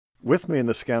With me in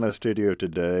the Scano studio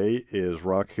today is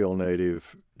Rock Hill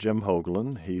native Jim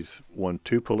Hoagland. He's won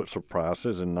two Pulitzer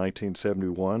Prizes. In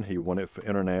 1971, he won it for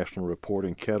international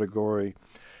reporting category,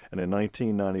 and in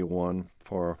 1991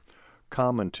 for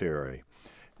commentary.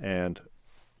 And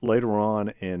later on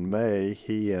in May,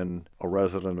 he and a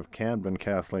resident of Camden,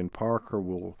 Kathleen Parker,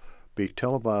 will be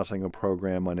televising a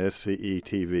program on SCE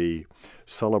TV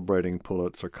celebrating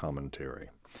Pulitzer commentary.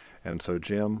 And so,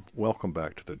 Jim, welcome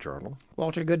back to the Journal.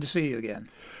 Walter, good to see you again.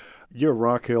 You're a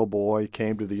Rock Hill boy,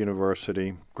 came to the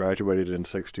university, graduated in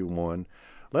 61.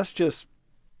 Let's just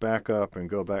back up and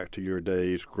go back to your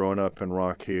days growing up in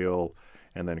Rock Hill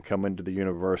and then coming to the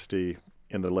university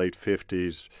in the late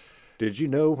 50s. Did you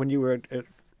know when you were at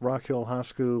Rock Hill High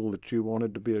School that you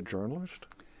wanted to be a journalist?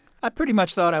 I pretty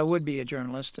much thought I would be a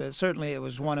journalist. Certainly it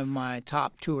was one of my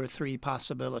top two or three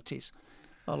possibilities,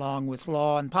 along with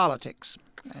law and politics,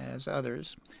 as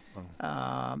others.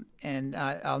 And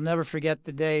I'll never forget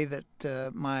the day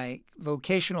that my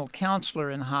vocational counselor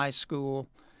in high school,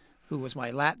 who was my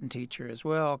Latin teacher as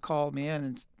well, called me in,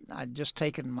 and I'd just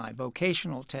taken my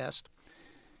vocational test.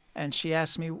 And she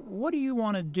asked me, "What do you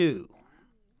want to do?"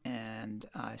 And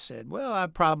I said, "Well, I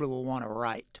probably will want to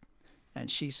write." And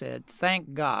she said,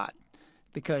 "Thank God,"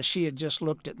 because she had just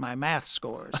looked at my math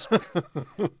scores.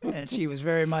 And she was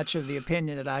very much of the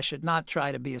opinion that I should not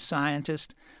try to be a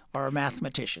scientist or a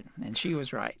mathematician. And she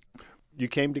was right. You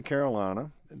came to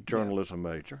Carolina, journalism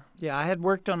major. Yeah, I had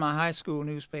worked on my high school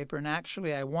newspaper, and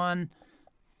actually I won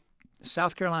the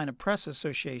South Carolina Press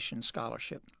Association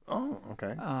scholarship. Oh,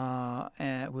 okay.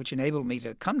 Which enabled me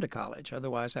to come to college.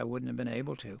 Otherwise, I wouldn't have been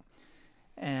able to.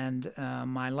 And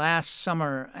my last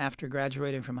summer after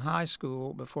graduating from high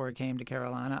school, before I came to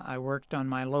Carolina, I worked on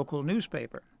my local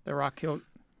newspaper, the Rock Hill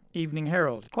Evening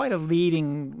Herald, quite a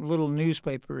leading little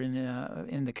newspaper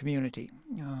in the community.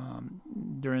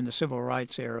 During the Civil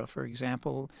Rights era, for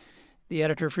example, the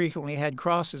editor frequently had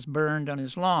crosses burned on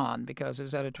his lawn because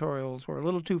his editorials were a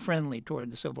little too friendly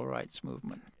toward the Civil Rights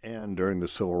movement. And during the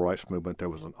Civil Rights movement, there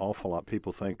was an awful lot.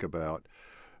 People think about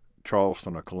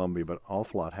Charleston or Columbia, but an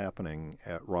awful lot happening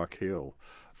at Rock Hill.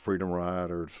 Freedom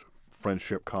Riders,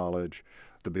 Friendship College,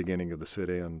 the beginning of the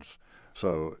sit-ins.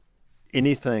 So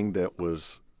anything that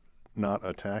was not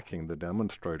attacking the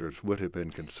demonstrators would have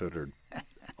been considered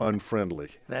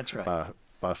unfriendly. That's right.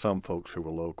 By some folks who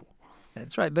were local.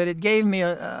 That's right. But it gave me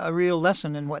a real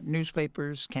lesson in what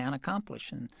newspapers can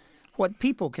accomplish and what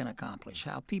people can accomplish,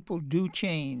 how people do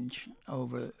change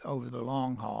over the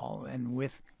long haul and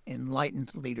with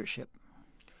enlightened leadership.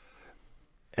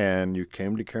 And you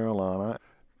came to Carolina.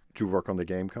 Did you work on the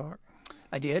Gamecock?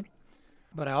 I did.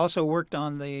 But I also worked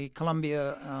on the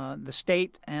Columbia, the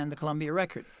State and the Columbia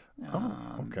Record.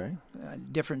 Okay.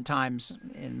 Different times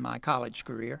in my college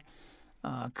career,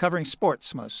 covering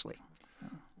sports mostly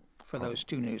for those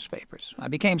two newspapers. I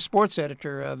became sports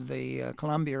editor of the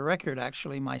Columbia Record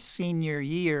actually my senior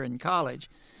year in college.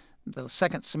 The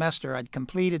second semester, I'd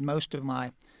completed most of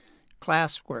my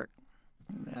classwork.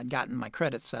 I'd gotten my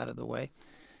credits out of the way.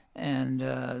 And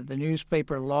the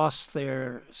newspaper lost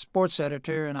their sports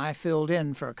editor, and I filled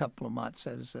in for a couple of months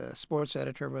as a sports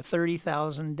editor of a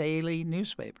 30,000 daily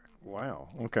newspaper. Wow.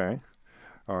 Okay.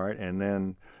 All right. And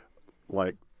then,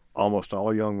 like almost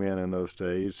all young men in those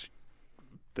days,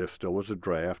 there still was a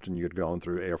draft, and you'd gone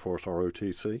through Air Force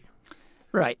ROTC?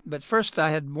 Right. But first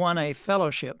I had won a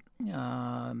fellowship,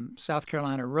 South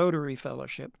Carolina Rotary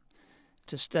Fellowship,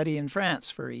 to study in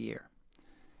France for a year.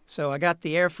 So I got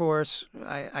the Air Force.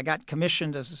 I got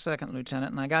commissioned as a second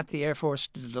lieutenant, and I got the Air Force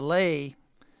to delay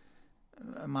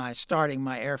starting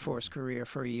my Air Force career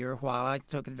for a year while I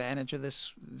took advantage of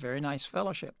this very nice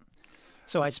fellowship.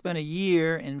 So I spent a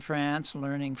year in France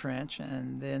learning French,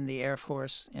 and then the Air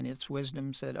Force, in its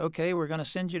wisdom, said, "Okay, we're going to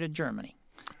send you to Germany."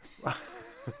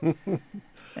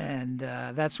 And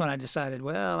that's when I decided,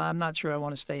 well, I'm not sure I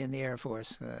want to stay in the Air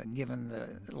Force, given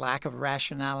the lack of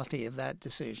rationality of that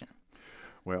decision.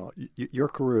 Well, your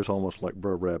career is almost like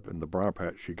Burr Rep in the Briar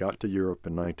Patch. You got to Europe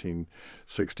in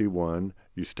 1961.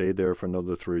 You stayed there for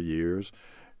another 3 years.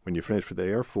 When you finished with the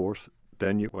Air Force,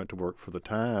 then you went to work for the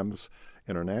Times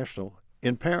International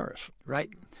in Paris.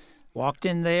 Right. Walked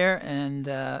in there, and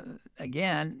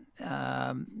again,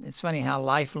 it's funny how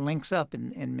life links up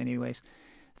in many ways.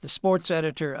 The sports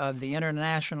editor of the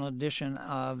international edition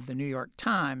of the New York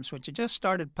Times, which had just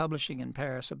started publishing in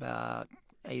Paris about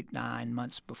 8-9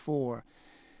 months before,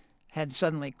 had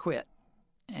suddenly quit.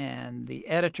 And the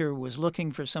editor was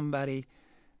looking for somebody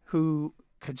who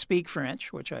could speak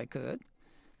French, which I could,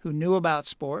 who knew about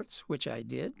sports, which I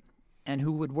did, and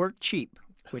who would work cheap,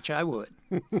 which I would.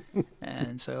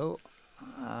 And so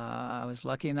I was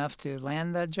lucky enough to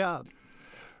land that job.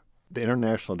 the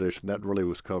international edition, that really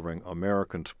was covering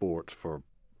American sports for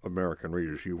American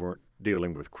readers. You weren't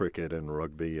dealing with cricket and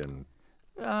rugby and...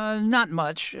 Not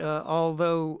much,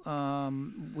 although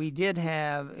we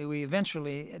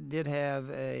eventually did have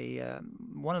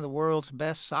one of the world's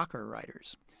best soccer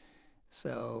writers.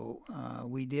 So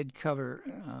we did cover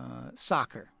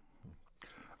soccer.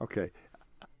 Okay.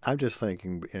 I'm just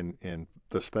thinking in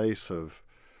the space of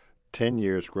 10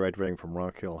 years graduating from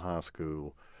Rock Hill High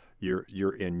School,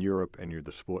 you're in Europe and you're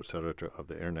the sports editor of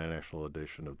the international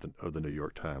edition of the New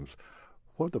York Times.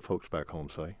 What did the folks back home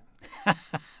say?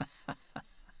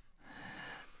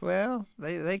 Well,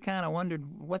 they kind of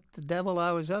wondered what the devil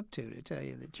I was up to tell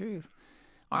you the truth.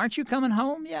 Aren't you coming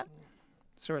home yet?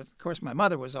 So, of course, my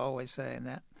mother was always saying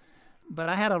that. But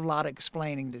I had a lot of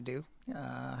explaining to do.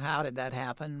 How did that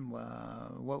happen?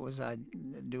 What was I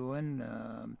doing?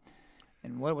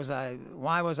 And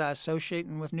why was I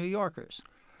associating with New Yorkers?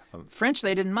 French,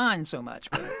 they didn't mind so much.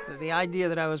 But the idea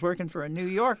that I was working for a New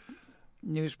York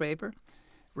newspaper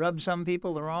rubbed some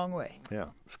people the wrong way.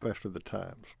 Yeah, especially the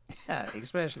Times. Yeah,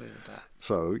 especially the Times.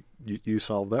 So you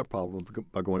solved that problem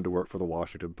by going to work for the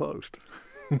Washington Post.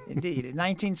 Indeed.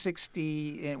 In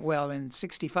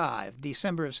 65,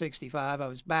 December of 65, I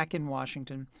was back in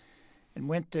Washington and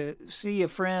went to see a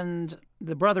friend,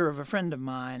 the brother of a friend of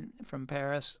mine from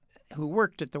Paris, who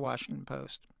worked at the Washington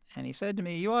Post. And he said to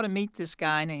me, you ought to meet this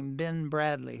guy named Ben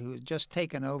Bradley, who had just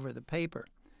taken over the paper.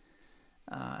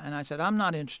 And I said, I'm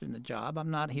not interested in a job.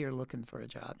 I'm not here looking for a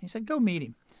job. He said, go meet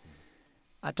him.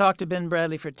 I talked to Ben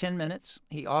Bradley for 10 minutes.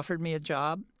 He offered me a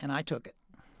job, and I took it.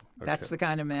 Okay. That's the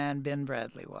kind of man Ben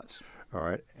Bradley was. All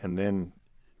right. And then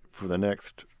for the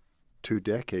next 2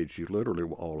 decades, you literally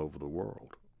were all over the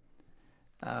world.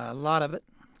 A lot of it.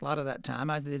 A lot of that time.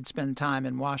 I did spend time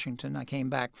in Washington. I came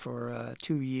back for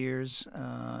 2 years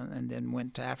and then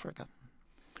went to Africa.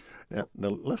 Now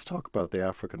let's talk about the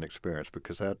African experience,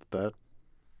 because that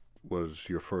was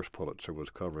your first Pulitzer,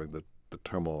 was covering the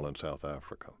turmoil in South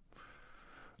Africa.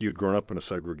 You'd grown up in a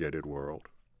segregated world,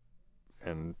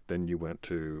 and then you went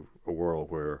to a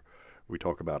world where we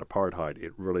talk about apartheid.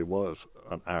 It really was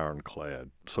an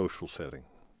ironclad social setting.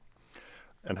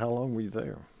 And how long were you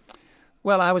there?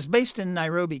 Well, I was based in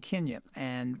Nairobi, Kenya,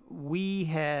 and we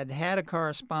had a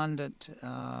correspondent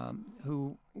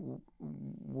who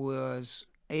was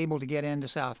able to get into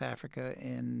South Africa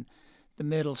in the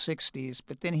middle 60s,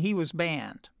 but then he was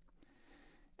banned.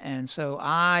 And so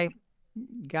I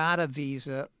got a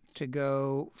visa to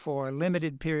go for a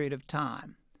limited period of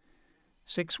time,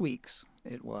 6 weeks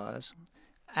it was,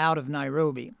 out of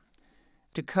Nairobi,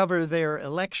 to cover their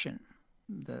election,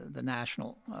 the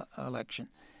national election.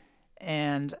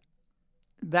 And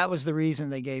that was the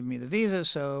reason they gave me the visa.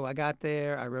 So I got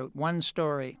there. I wrote one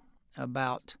story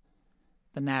about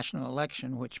the national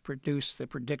election, which produced the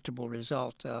predictable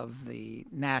result of the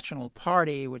National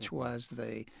Party, which was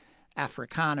the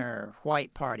Afrikaner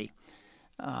white party,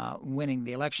 winning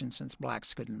the election since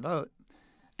blacks couldn't vote.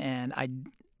 And I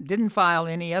didn't file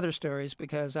any other stories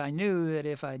because I knew that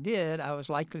if I did, I was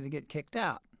likely to get kicked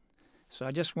out. So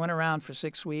I just went around for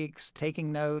 6 weeks,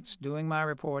 taking notes, doing my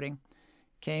reporting,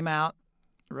 came out,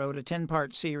 wrote a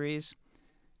 10-part series,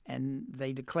 and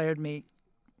they declared me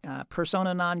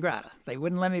persona non grata. They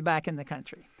wouldn't let me back in the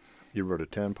country. You wrote a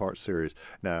 10-part series.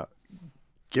 Now,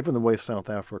 given the way South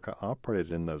Africa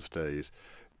operated in those days,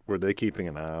 were they keeping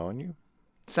an eye on you?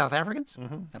 South Africans?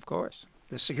 Mm-hmm. Of course.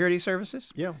 The security services?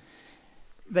 Yeah.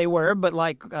 They were, but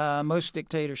like most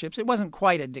dictatorships, it wasn't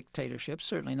quite a dictatorship,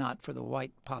 certainly not for the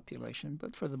white population,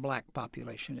 but for the black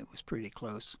population, it was pretty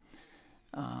close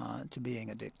to being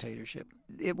a dictatorship.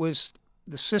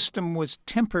 The system was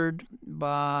tempered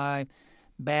by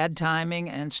bad timing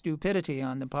and stupidity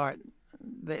on the part.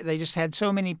 They just had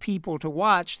so many people to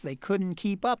watch, they couldn't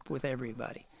keep up with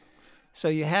everybody. So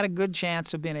you had a good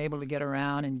chance of being able to get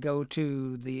around and go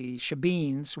to the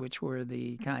shebeens, which were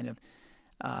the kind of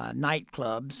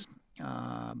nightclubs,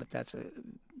 but that's a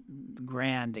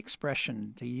grand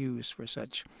expression to use for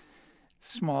such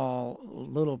small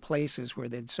little places where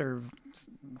they'd serve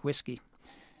whiskey.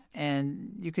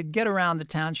 And you could get around the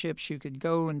townships. You could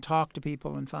go and talk to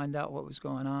people and find out what was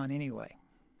going on anyway.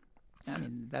 I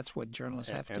mean, that's what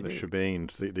journalists have to do. And the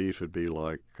shebeens, these would be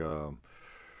like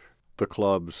the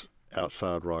clubs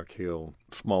outside Rock Hill,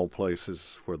 small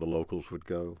places where the locals would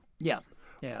go. Yeah.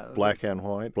 Black and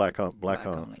white? Black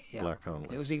only. Yeah. Black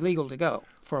only. It was illegal to go,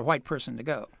 for a white person to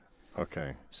go.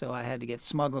 Okay. So I had to get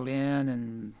smuggled in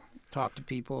and talk to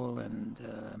people, and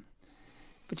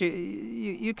but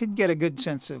you could get a good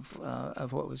sense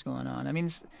of what was going on. I mean,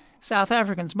 South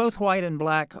Africans, both white and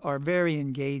black, are very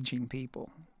engaging people.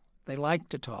 They like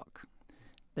to talk.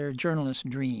 They're a journalist's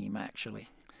dream, actually.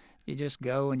 You just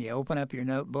go and you open up your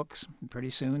notebooks, and pretty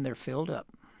soon they're filled up.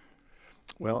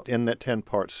 Well, in that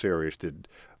 10-part series,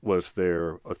 was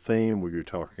there a theme where you were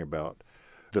talking about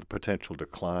the potential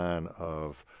decline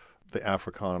of the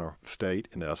Afrikaner state,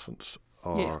 in essence?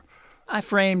 Or Yeah. I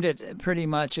framed it pretty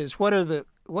much as what are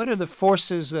the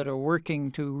forces that are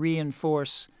working to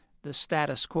reinforce the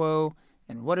status quo,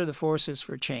 and what are the forces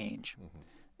for change?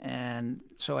 Mm-hmm. And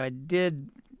so I did.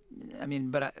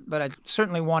 But I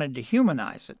certainly wanted to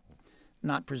humanize it,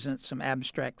 not present some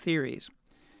abstract theories.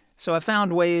 So I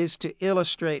found ways to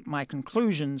illustrate my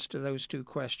conclusions to those two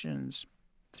questions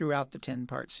throughout the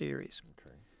 10-part series.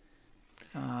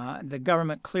 Okay. The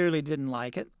government clearly didn't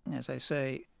like it. As I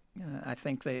say, I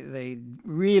think they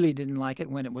really didn't like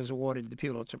it when it was awarded the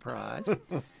Pulitzer Prize.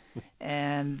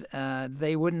 And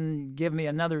they wouldn't give me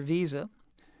another visa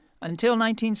until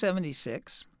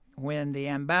 1976, when the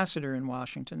ambassador in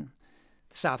Washington,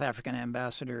 the South African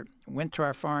ambassador, went to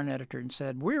our foreign editor and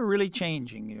said, "We're really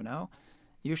changing, you know.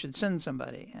 You should send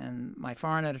somebody." And my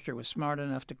foreign editor was smart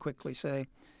enough to quickly say,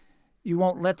 "You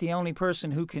won't let the only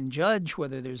person who can judge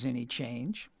whether there's any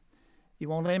change, you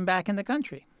won't let him back in the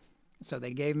country." So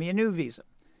they gave me a new visa.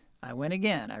 I went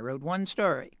again. I wrote one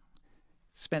story,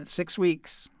 spent 6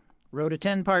 weeks, wrote a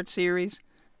 10-part series,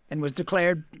 and was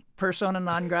declared persona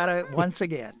non grata once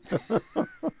again.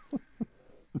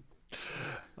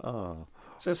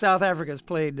 So South Africa's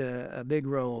played a big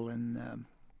role in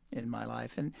my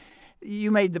life. And you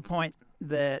made the point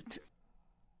that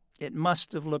it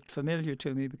must have looked familiar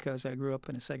to me because I grew up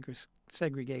in a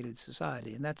segregated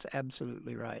society, and that's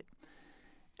absolutely right.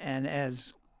 And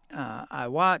as I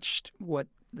watched what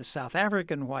the South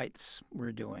African whites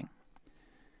were doing,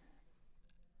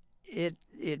 it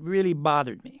really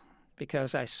bothered me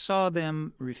because I saw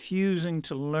them refusing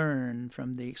to learn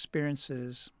from the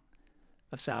experiences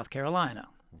of South Carolina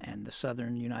and the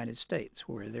southern United States,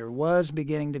 where there was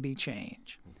beginning to be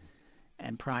change,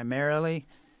 and primarily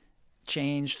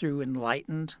change through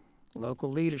enlightened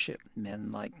local leadership,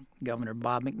 men like Governor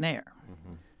Bob McNair,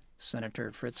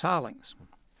 Senator Fritz Hollings,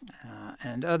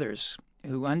 and others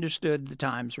who understood the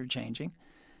times were changing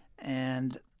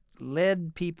and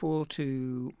led people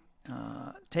to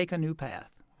take a new path.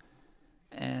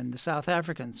 And the South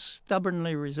Africans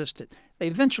stubbornly resisted. They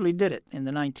eventually did it in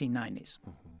the 1990s.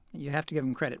 You have to give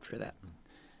them credit for that.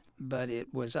 But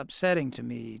it was upsetting to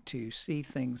me to see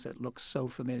things that looked so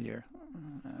familiar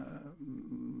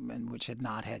and which had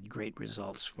not had great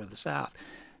results for the South.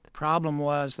 The problem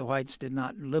was the whites did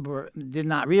not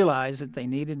realize that they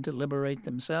needed to liberate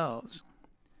themselves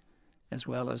as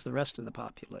well as the rest of the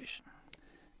population.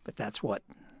 But that's what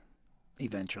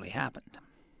eventually happened.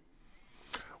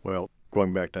 Well,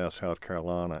 going back to South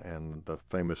Carolina and the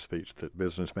famous speech that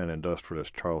businessman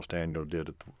industrialist Charles Daniel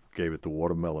gave at the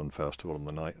Watermelon Festival in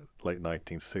the late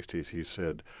 1960s, he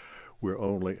said, "We're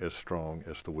only as strong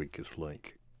as the weakest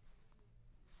link."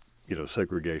 You know,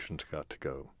 segregation's got to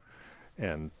go.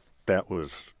 And that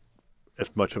was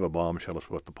as much of a bombshell as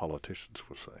what the politicians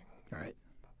were saying. Right.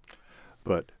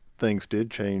 But things did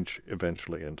change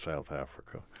eventually in South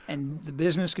Africa. And the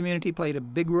business community played a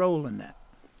big role in that.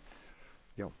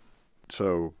 Yeah.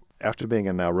 So after being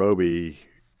in Nairobi,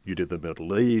 you did the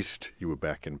Middle East, you were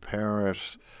back in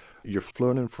Paris, you're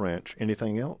fluent in French.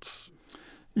 Anything else?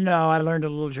 No, I learned a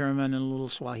little German and a little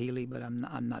Swahili, but I'm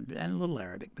not, and a little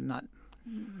Arabic, but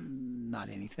not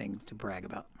anything to brag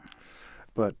about.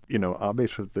 But, you know,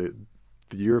 obviously the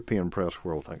European press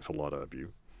world thinks a lot of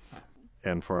you.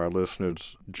 And for our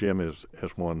listeners, Jim has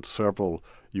won several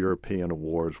European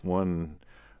awards, one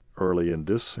early in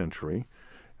this century,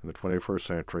 in the 21st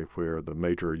century, where the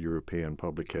major European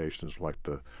publications like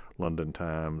the London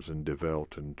Times and Die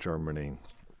Welt in Germany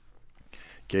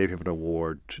gave him an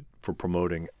award for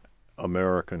promoting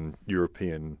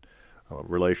American-European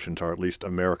relations, or at least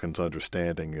Americans'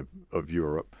 understanding of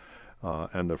Europe.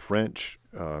 And the French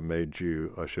made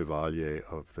you a Chevalier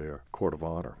of their Court of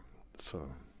Honor.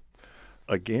 So,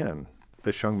 again,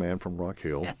 this young man from Rock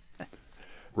Hill,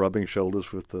 rubbing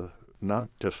shoulders with not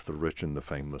just the rich and the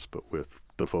famous, but with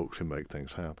the folks who make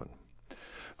things happen.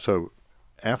 So,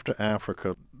 after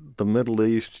Africa, the Middle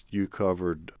East, you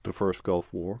covered the first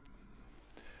Gulf War.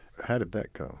 How did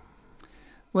that go?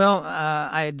 Well,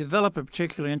 I had developed a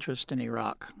particular interest in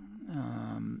Iraq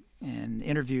and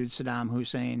interviewed Saddam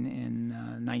Hussein in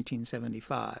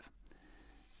 1975.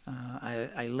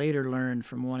 I later learned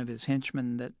from one of his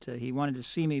henchmen that he wanted to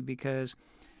see me because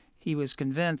he was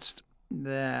convinced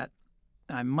that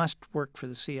I must work for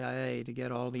the CIA to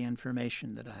get all the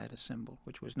information that I had assembled,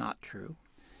 which was not true.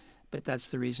 But that's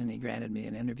the reason he granted me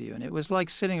an interview. And it was like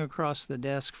sitting across the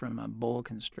desk from a boa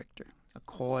constrictor. a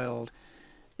coiled,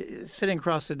 sitting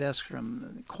across the desk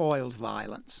from coiled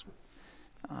violence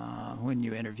when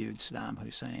you interviewed Saddam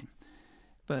Hussein.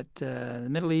 But the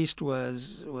Middle East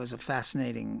was a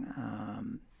fascinating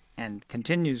and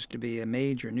continues to be a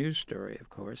major news story, of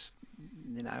course.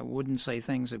 I wouldn't say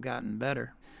things have gotten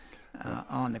better.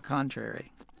 On the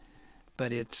contrary.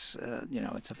 But it's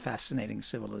a fascinating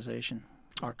civilization,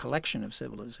 or collection of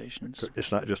civilizations.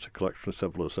 It's not just a collection of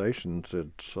civilizations.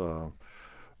 It's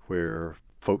where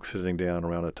folks sitting down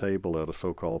around a table at a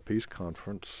so-called peace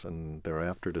conference and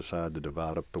thereafter decide to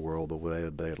divide up the world the way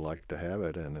they'd like to have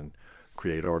it and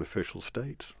create artificial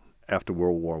states. After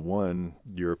World War I,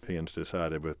 Europeans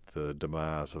decided with the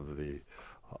demise of the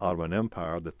Ottoman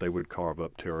Empire that they would carve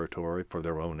up territory for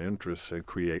their own interests and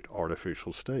create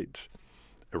artificial states.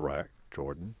 Iraq,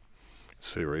 Jordan,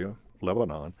 Syria,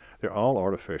 Lebanon, they're all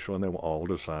artificial, and they were all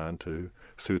designed to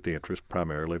suit the interests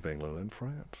primarily of England and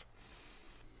France.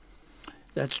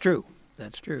 That's true.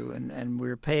 And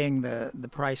we're paying the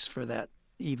price for that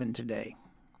even today.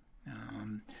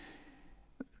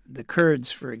 The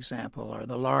Kurds, for example, are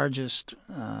the largest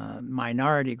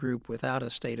minority group without a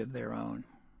state of their own.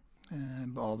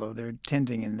 Although they're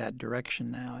tending in that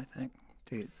direction now, I think.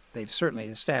 They've certainly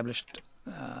established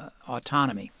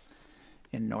autonomy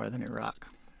in northern Iraq.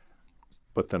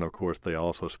 But then, of course, they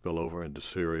also spill over into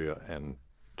Syria and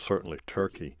certainly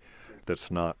Turkey,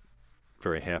 that's not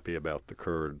very happy about the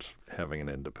Kurds having an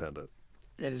independent.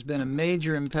 It has been a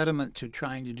major impediment to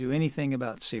trying to do anything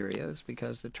about Syria is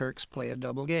because the Turks play a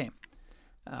double game.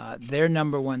 Their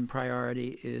number one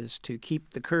priority is to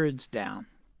keep the Kurds down.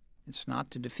 It's not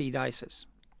to defeat ISIS.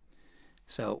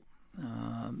 So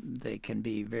they can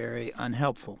be very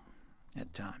unhelpful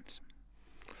at times.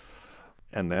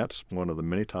 And that's one of the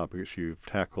many topics you've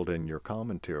tackled in your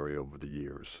commentary over the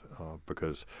years,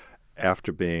 because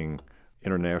after being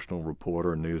international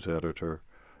reporter, news editor,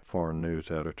 foreign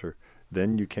news editor,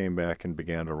 then you came back and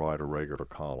began to write a regular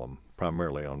column,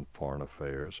 primarily on foreign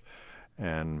affairs.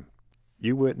 And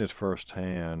you witnessed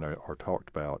firsthand or talked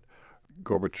about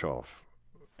Gorbachev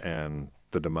and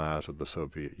the demise of the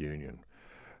Soviet Union.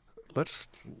 Let's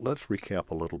recap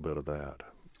a little bit of that.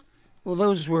 Well,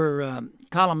 those were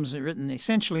columns written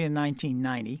essentially in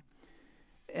 1990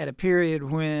 at a period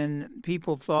when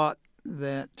people thought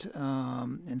that,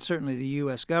 and certainly the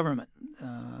U.S. government,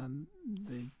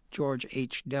 the George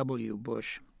H.W.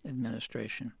 Bush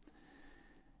administration,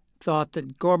 thought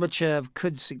that Gorbachev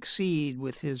could succeed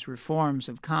with his reforms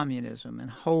of communism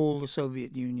and hold the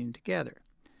Soviet Union together.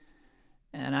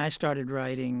 And I started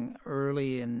writing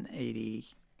early in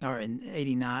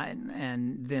 89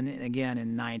 and then again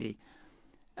in 90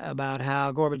 about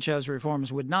how Gorbachev's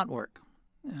reforms would not work,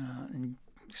 and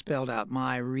spelled out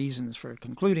my reasons for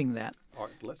concluding that. All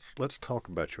right, let's talk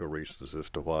about your reasons as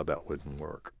to why that wouldn't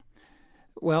work.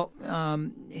 Well,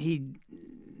 he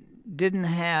didn't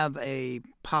have a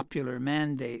popular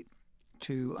mandate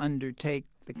to undertake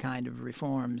the kind of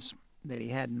reforms that he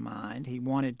had in mind. He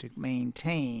wanted to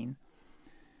maintain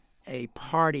a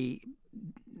party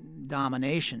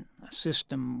domination, a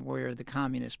system where the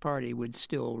Communist Party would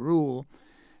still rule,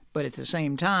 but at the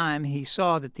same time he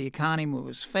saw that the economy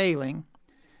was failing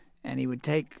and he would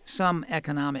take some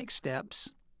economic steps,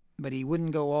 but he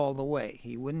wouldn't go all the way.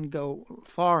 He wouldn't go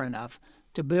far enough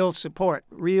to build support,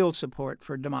 real support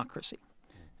for democracy.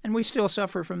 And we still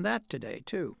suffer from that today,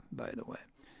 too, by the way,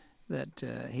 that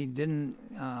he didn't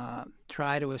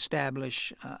try to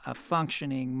establish a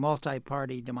functioning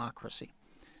multi-party democracy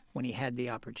when he had the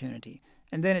opportunity.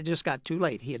 And then it just got too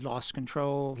late. He had lost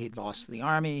control. He'd lost the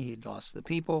army. He'd lost the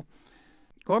people.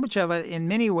 Gorbachev, in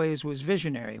many ways, was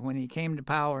visionary. When he came to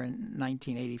power in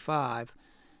 1985,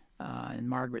 and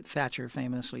Margaret Thatcher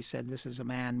famously said, "This is a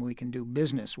man we can do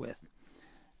business with."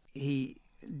 He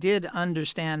did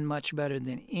understand much better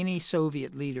than any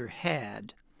Soviet leader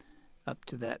had up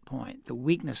to that point the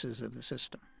weaknesses of the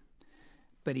system.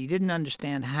 But he didn't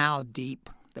understand how deep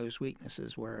those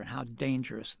weaknesses were and how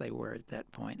dangerous they were at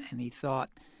that point. And he thought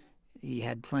he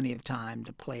had plenty of time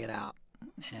to play it out,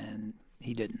 and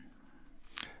he didn't.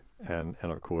 And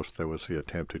of course, there was the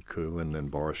attempted coup, and then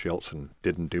Boris Yeltsin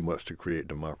didn't do much to create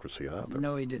democracy either.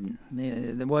 No, he didn't.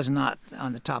 It was not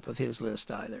on the top of his list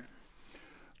either.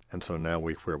 And so now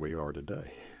where we are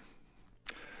today.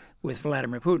 With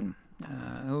Vladimir Putin,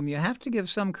 whom you have to give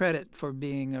some credit for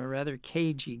being a rather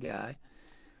cagey guy.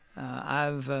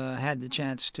 I've had the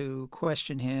chance to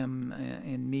question him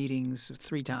in meetings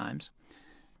 3 times,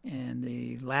 and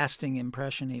the lasting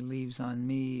impression he leaves on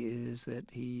me is that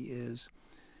he is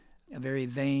a very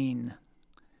vain,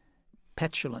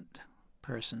 petulant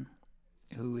person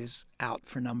who is out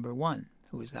for number one,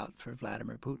 who is out for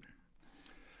Vladimir Putin.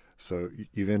 So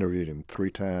you've interviewed him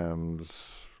 3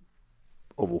 times.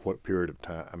 Over what period of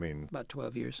time? I mean, About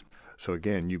 12 years. So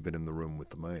again, you've been in the room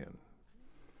with the man.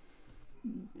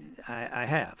 I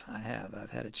have.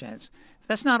 I've had a chance.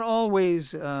 That's not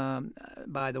always,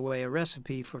 by the way, a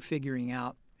recipe for figuring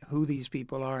out who these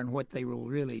people are and what they will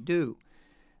really do.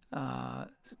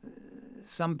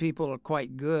 Some people are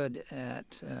quite good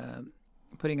at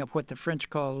putting up what the French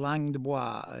call langue de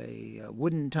bois, a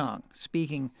wooden tongue,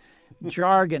 speaking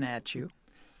jargon at you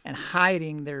and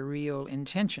hiding their real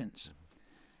intentions.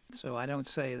 So I don't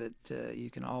say that you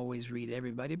can always read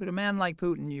everybody, but a man like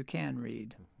Putin you can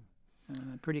read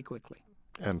pretty quickly.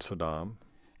 And Saddam.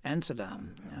 And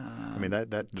Saddam. I mean,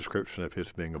 that description of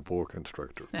his being a boar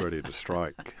constrictor, ready to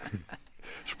strike,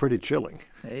 it's pretty chilling.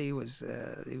 He was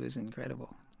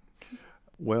incredible.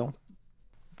 Well,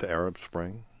 the Arab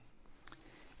Spring.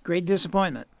 Great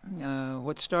disappointment.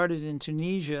 What started in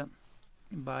Tunisia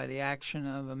by the action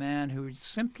of a man who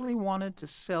simply wanted to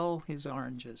sell his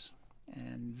oranges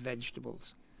and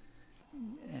vegetables.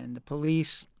 And the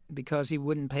police, because he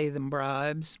wouldn't pay them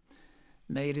bribes,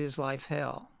 made his life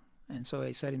hell. And so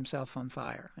he set himself on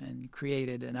fire and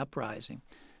created an uprising.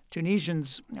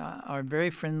 Tunisians are very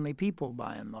friendly people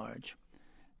by and large,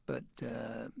 but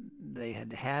they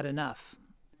had had enough.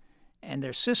 And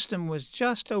their system was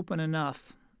just open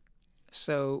enough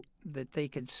so that they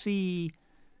could see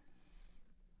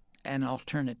an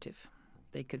alternative.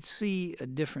 They could see a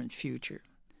different future.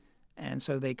 And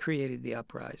so they created the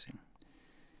uprising.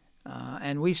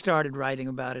 And we started writing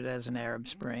about it as an Arab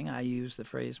Spring. I used the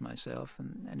phrase myself.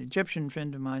 And an Egyptian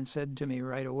friend of mine said to me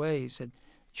right away, he said,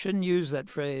 shouldn't use that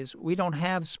phrase. We don't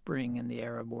have spring in the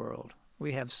Arab world.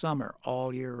 We have summer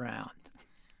all year round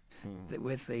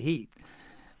with the heat.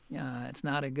 It's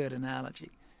not a good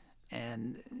analogy.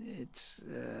 And it's,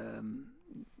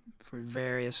 for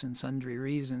various and sundry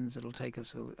reasons, it'll take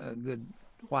us a good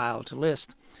while to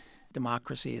list.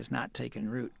 Democracy has not taken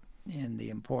root in the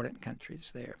important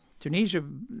countries there. Tunisia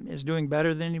is doing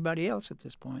better than anybody else at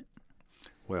this point.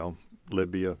 Well,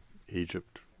 Libya,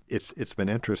 Egypt. It's been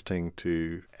interesting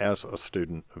to, as a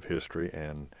student of history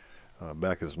and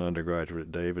back as an undergraduate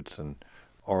at Davidson,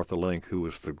 Arthur Link, who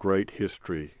was the great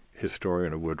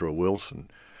historian of Woodrow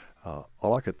Wilson,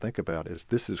 all I could think about is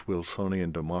this is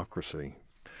Wilsonian democracy.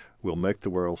 We'll make the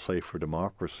world safe for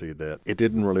democracy. That it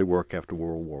didn't really work after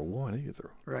World War I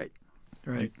either. Right.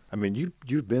 Right. I mean,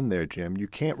 you've been there, Jim. You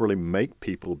can't really make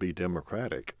people be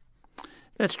democratic.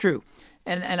 That's true.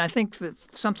 And I think that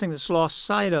something that's lost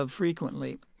sight of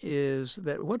frequently is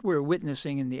that what we're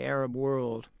witnessing in the Arab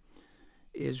world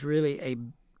is really a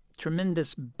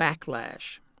tremendous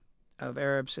backlash of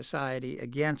Arab society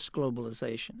against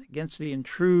globalization, against the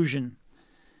intrusion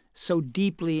so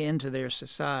deeply into their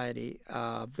society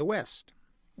of the West,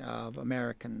 of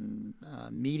American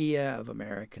media, of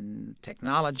American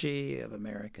technology, of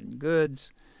American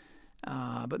goods,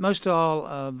 but most of all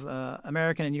of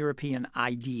American and European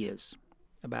ideas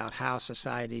about how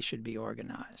society should be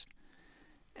organized.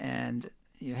 And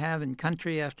you have in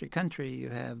country after country, you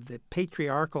have the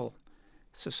patriarchal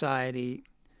society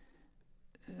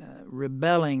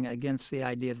rebelling against the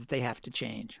idea that they have to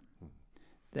change,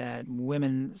 that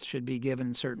women should be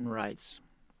given certain rights,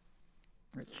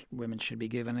 women should be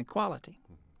given equality.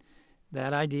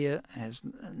 That idea has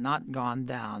not gone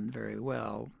down very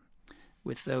well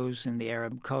with those in the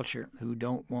Arab culture who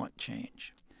don't want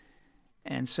change.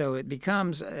 And so it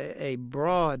becomes a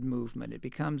broad movement. It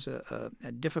becomes a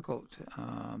difficult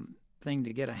thing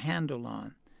to get a handle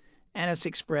on. And it's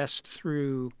expressed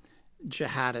through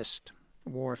jihadist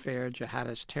warfare,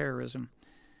 jihadist terrorism.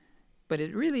 But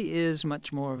it really is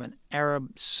much more of an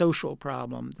Arab social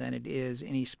problem than it is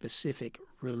any specific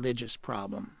religious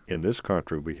problem. In this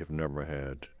country, we have never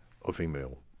had a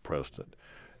female president.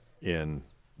 In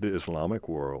the Islamic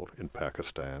world, in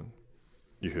Pakistan,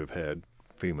 you have had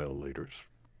female leaders.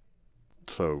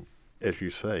 So, as you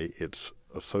say, it's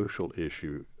a social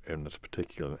issue, and it's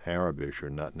particularly an Arab issue,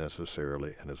 not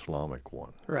necessarily an Islamic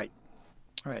one. Right.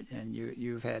 Right. And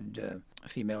you've had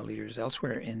female leaders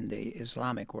elsewhere in the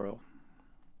Islamic world.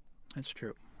 That's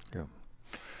true. Yeah.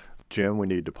 Jim, we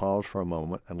need to pause for a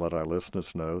moment and let our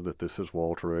listeners know that this is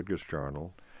Walter Edgar's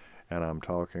Journal, and I'm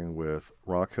talking with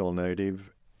Rock Hill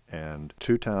native and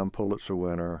two-time Pulitzer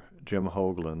winner Jim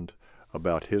Hoagland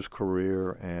about his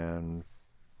career and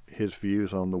his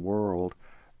views on the world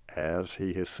as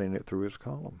he has seen it through his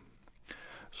column.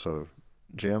 So,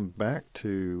 Jim, back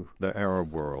to the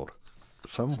Arab world.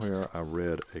 Somewhere I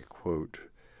read a quote,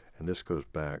 and this goes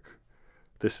back,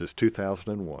 this is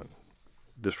 2001.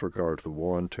 This regards the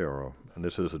war on terror, and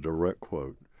this is a direct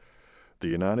quote. The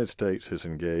United States has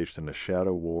engaged in a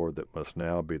shadow war that must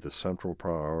now be the central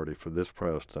priority for this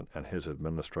president and his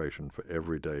administration for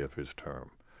every day of his term.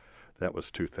 That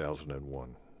was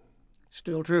 2001.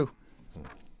 Still true.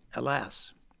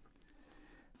 Alas,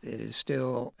 it is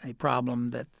still a problem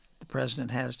that the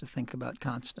president has to think about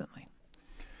constantly.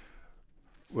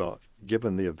 Well,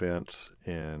 given the events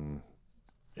in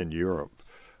Europe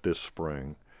this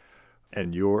spring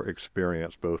and your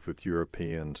experience both with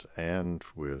Europeans and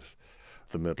with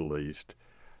the Middle East,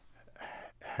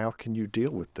 how can you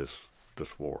deal with this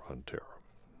war on terror?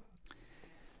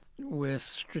 With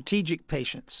strategic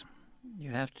patience.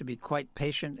 You have to be quite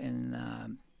patient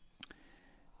in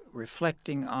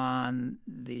reflecting on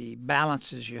the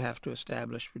balances you have to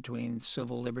establish between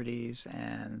civil liberties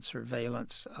and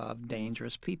surveillance of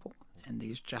dangerous people. And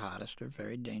these jihadists are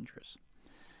very dangerous.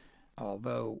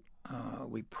 Although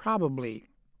we probably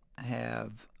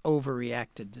have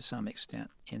overreacted to some extent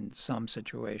in some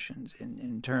situations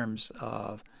in terms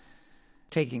of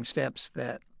taking steps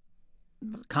that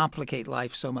complicate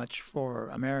life so much for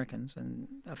Americans and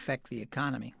affect the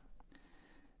economy,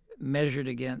 measured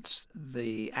against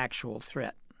the actual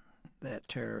threat that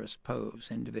terrorists pose,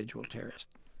 individual terrorists.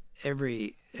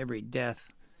 Every death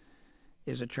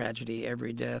is a tragedy.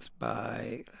 Every death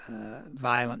by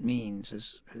violent means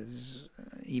is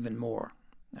even more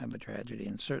of a tragedy,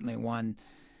 and certainly one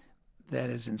that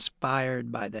is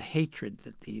inspired by the hatred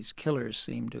that these killers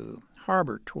seem to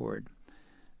harbor toward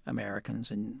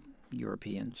Americans and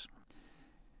Europeans.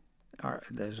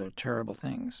 Those are terrible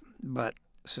things. But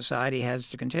society has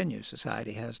to continue.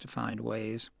 Society has to find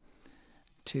ways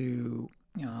to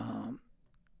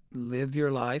live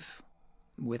your life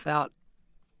without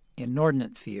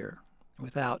inordinate fear,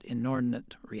 without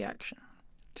inordinate reaction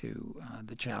to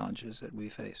the challenges that we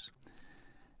face.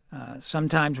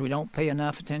 Sometimes we don't pay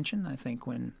enough attention. I think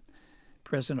when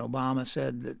President Obama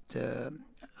said that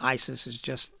ISIS is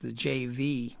just the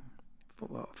JV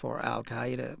for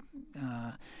al-Qaeda,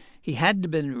 he had to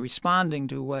have been responding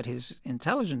to what his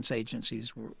intelligence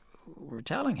agencies were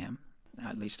telling him.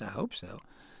 At least I hope so.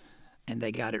 And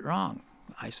they got it wrong.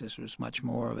 ISIS was much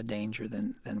more of a danger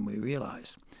than we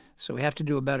realized. So we have to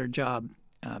do a better job,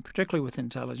 particularly with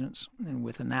intelligence and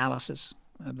with analysis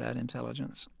of that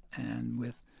intelligence, and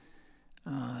with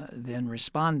then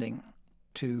responding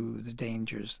to the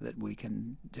dangers that we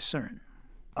can discern.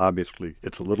 Obviously,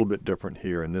 it's a little bit different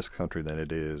here in this country than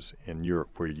it is in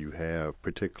Europe, where you have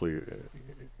particularly,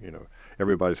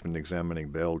 everybody's been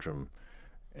examining Belgium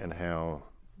and how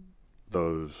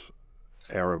those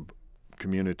Arab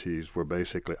communities were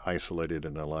basically isolated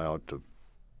and allowed to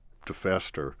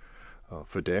fester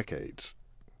for decades.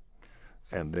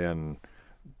 And then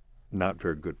not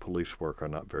very good police work or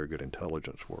not very good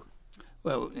intelligence work.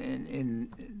 Well,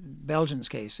 in Belgium's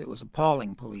case, it was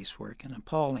appalling police work and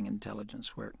appalling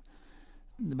intelligence work.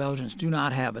 The Belgians do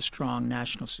not have a strong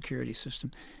national security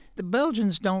system. The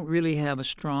Belgians don't really have a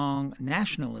strong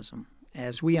nationalism,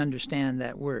 as we understand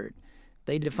that word.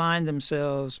 They define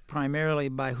themselves primarily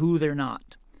by who they're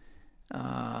not.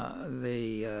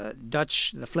 The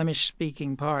Dutch, the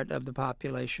Flemish-speaking part of the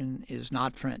population is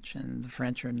not French, and the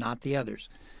French are not the others.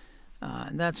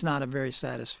 And that's not a very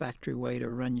satisfactory way to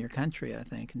run your country, I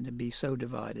think, and to be so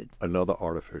divided. Another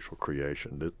artificial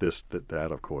creation.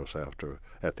 That of course,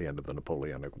 at the end of the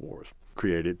Napoleonic Wars,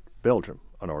 created Belgium,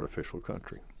 an artificial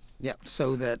country. Yeah,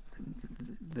 so that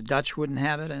the Dutch wouldn't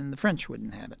have it and the French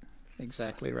wouldn't have it.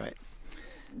 Exactly right.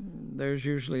 Those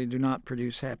usually do not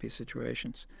produce happy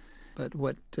situations. But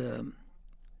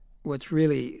what's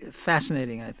really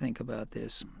fascinating, I think, about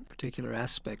this particular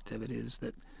aspect of it is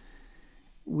that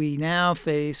we now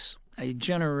face a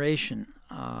generation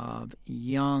of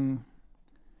young,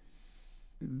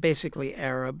 basically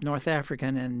Arab, North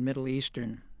African, and Middle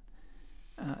Eastern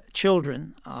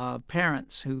children of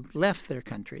parents who left their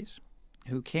countries,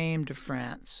 who came to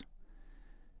France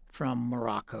from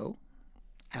Morocco,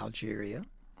 Algeria,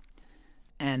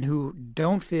 and who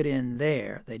don't fit in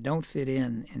there. They don't fit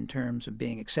in terms of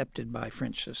being accepted by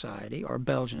French society or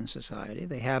Belgian society.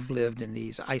 They have lived in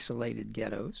these isolated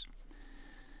ghettos.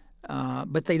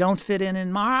 But they don't fit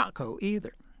in Morocco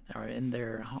either, or in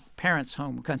their parents'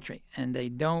 home country. And they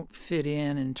don't fit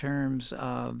in terms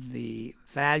of the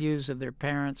values of their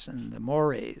parents and the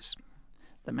mores,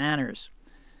 the manners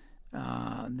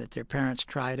that their parents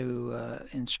try to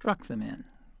instruct them in.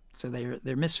 So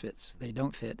they're misfits. They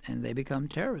don't fit, and they become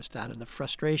terrorists out of the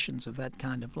frustrations of that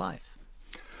kind of life.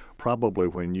 Probably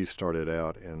when you started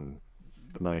out in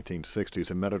the 1960s,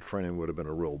 the Mediterranean would have been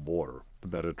a real border, the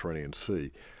Mediterranean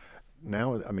Sea.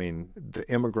 Now, I mean, the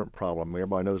immigrant problem,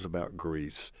 everybody knows about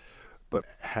Greece, But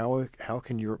how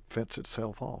can Europe fence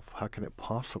itself off? How can it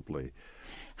possibly?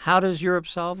 How does Europe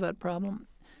solve that problem?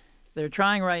 They're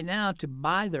trying right now to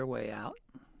buy their way out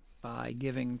by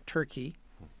giving Turkey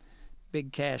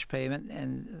big cash payment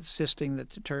and insisting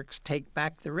that the Turks take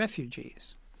back the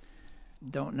refugees.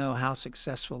 Don't know how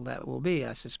successful that will be.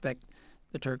 I suspect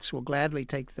the Turks will gladly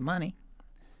take the money,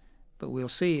 but we'll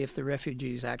see if the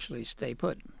refugees actually stay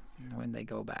put when they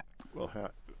go back.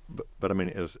 Well, but I mean,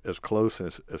 as close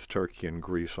as Turkey and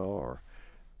Greece are,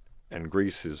 and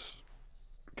Greece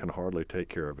can hardly take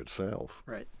care of itself.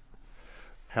 Right.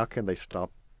 How can they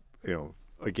stop?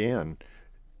 Again,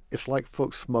 it's like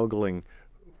folks smuggling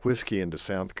whiskey into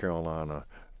South Carolina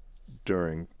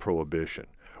during Prohibition.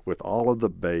 With all of the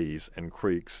bays and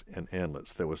creeks and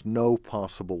inlets, there was no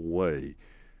possible way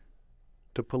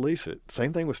to police it.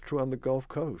 Same thing was true on the Gulf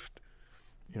Coast.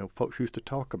 Folks used to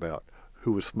talk about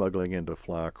who was smuggling into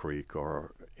Fly Creek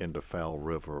or into Foul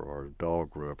River or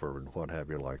Dog River and what have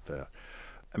you like that.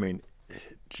 I mean,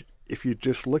 if you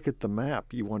just look at the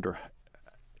map, you wonder,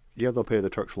 yeah, they'll pay the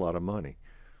Turks a lot of money,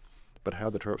 but how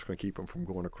are the Turks going to keep them from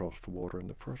going across the water in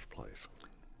the first place?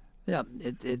 Yeah,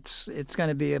 it's going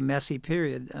to be a messy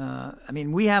period. I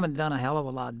mean, we haven't done a hell of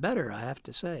a lot better, I have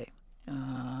to say.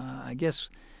 I guess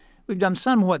we've done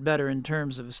somewhat better in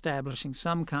terms of establishing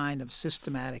some kind of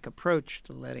systematic approach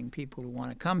to letting people who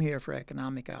want to come here for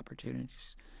economic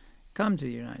opportunities come to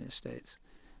the United States.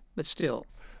 But still,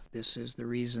 this is the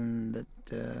reason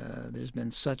that there's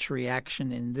been such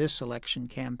reaction in this election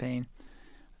campaign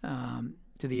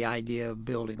to the idea of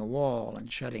building a wall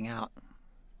and shutting out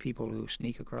people who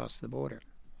sneak across the border.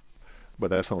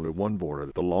 But that's only one border.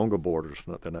 The longer borders,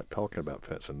 they're not talking about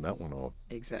fencing that one off.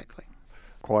 Exactly.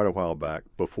 Quite a while back,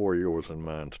 before yours and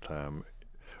mine's time,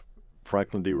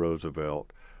 Franklin D.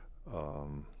 Roosevelt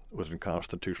was in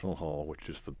Constitutional Hall, which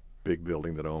is the big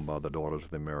building that owned by the Daughters of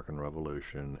the American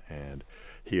Revolution, and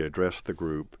he addressed the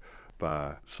group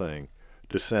by saying,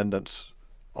 descendants,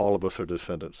 all of us are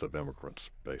descendants of immigrants,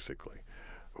 basically,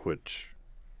 which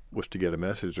was to get a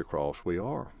message across. We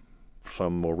are,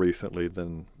 some more recently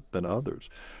than others.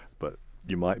 But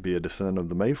you might be a descendant of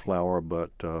the Mayflower,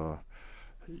 but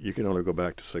you can only go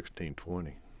back to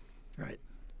 1620. Right.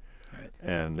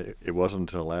 And it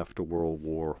wasn't until after World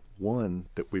War I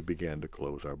that we began to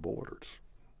close our borders.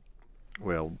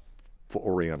 Well, for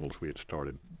Orientals, we had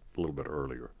started a little bit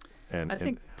earlier. And I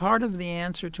think part of the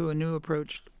answer to a new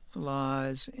approach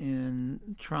lies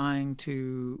in trying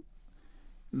to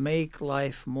make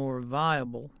life more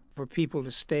viable for people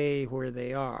to stay where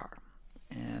they are.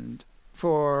 And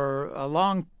for a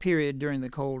long period during the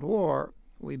Cold War,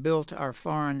 we built our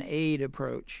foreign aid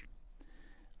approach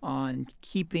on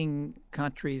keeping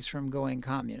countries from going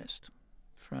communist,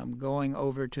 from going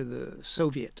over to the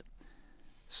Soviet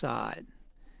side.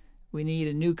 We need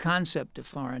a new concept of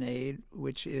foreign aid,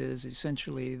 which is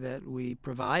essentially that we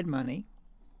provide money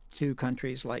to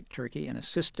countries like Turkey in a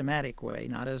systematic way,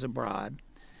 not as a bribe,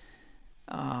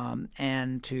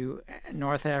 and to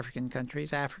North African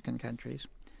countries,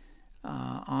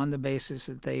 on the basis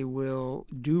that they will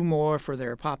do more for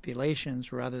their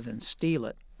populations rather than steal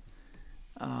it.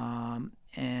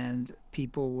 And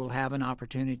people will have an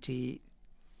opportunity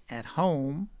at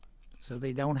home so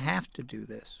they don't have to do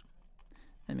this.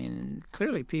 I mean,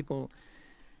 clearly people...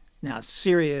 Now,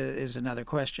 Syria is another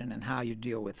question and how you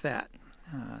deal with that.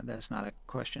 That's not a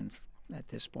question at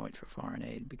this point for foreign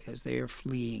aid because they are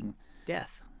fleeing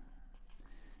death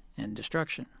and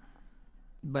destruction.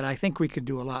 But I think we could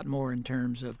do a lot more in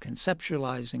terms of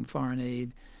conceptualizing foreign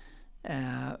aid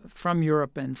from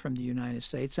Europe and from the United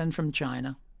States and from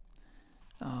China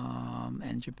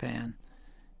and Japan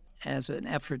as an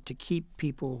effort to keep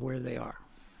people where they are.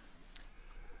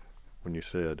 When you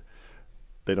said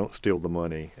they don't steal the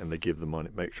money and they give the money,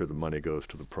 make sure the money goes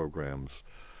to the programs,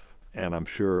 and I'm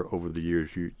sure over the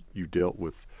years you dealt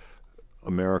with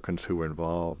Americans who were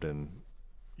involved in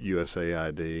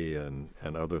USAID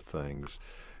and other things,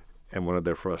 and one of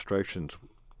their frustrations,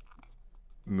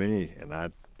 many, and I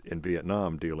in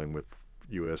Vietnam dealing with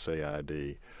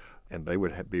USAID, and they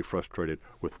would be frustrated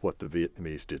with what the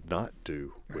Vietnamese did not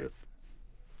do with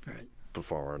the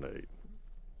foreign aid.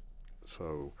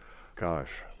 So,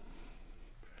 gosh,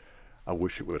 I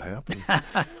wish it would happen.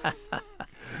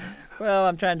 Well,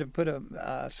 I'm trying to put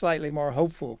a slightly more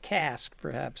hopeful cast,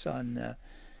 perhaps, on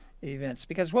events.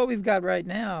 Because what we've got right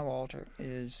now, Walter,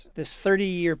 is this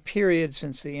 30-year period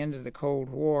since the end of the Cold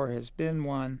War has been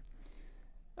one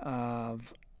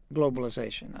of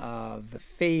globalization, of the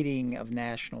fading of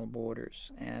national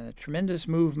borders, and a tremendous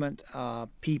movement of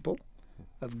people,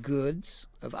 of goods,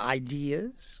 of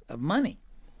ideas, of money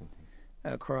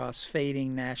across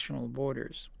fading national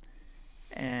borders.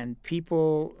 And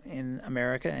people in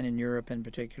America and in Europe in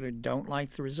particular don't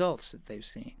like the results that they've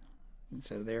seen. And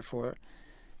so therefore,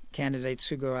 candidates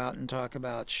who go out and talk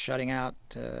about shutting out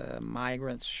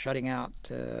migrants, shutting out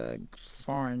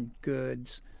foreign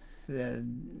goods, we've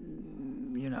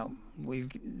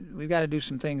got to do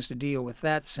some things to deal with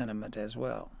that sentiment as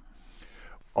well.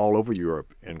 All over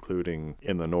Europe, including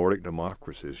in the Nordic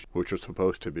democracies, which are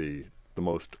supposed to be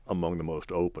among the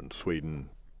most open, Sweden,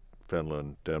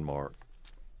 Finland, Denmark,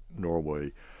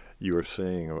 Norway, you are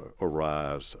seeing a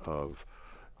rise of,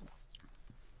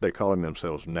 they're calling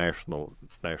themselves national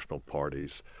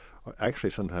parties, actually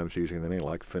sometimes using the name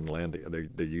like Finlandia.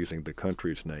 They're using the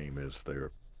country's name as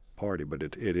their party, but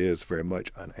it is very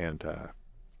much an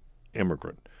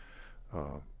anti-immigrant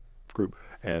group.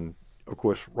 And of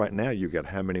course, right now you've got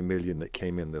how many million that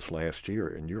came in this last year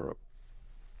in Europe?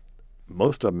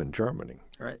 Most of them in Germany.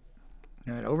 Right.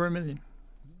 Over a million.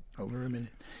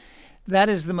 That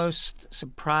is the most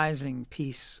surprising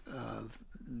piece of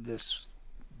this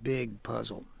big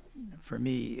puzzle for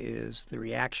me, is the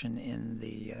reaction in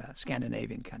the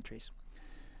Scandinavian countries.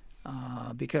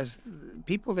 Because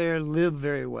people there live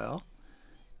very well.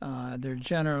 They're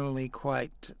generally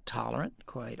quite tolerant,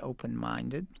 quite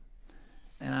open-minded.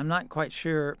 And I'm not quite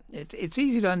sure. It's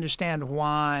easy to understand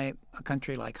why a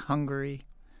country like Hungary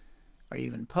or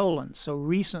even Poland, so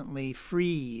recently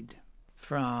freed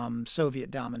from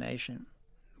Soviet domination,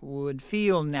 would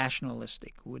feel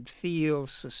nationalistic, would feel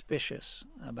suspicious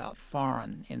about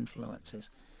foreign influences.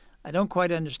 I don't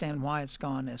quite understand why it's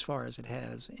gone as far as it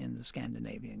has in the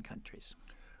Scandinavian countries.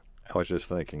 I was just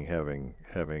thinking,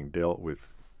 having dealt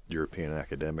with European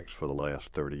academics for the last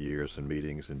 30 years in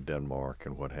meetings in Denmark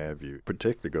and what have you,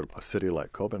 particularly go to a city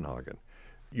like Copenhagen,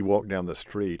 you walk down the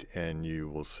street and you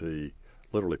will see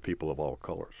literally people of all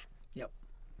colors. Yep.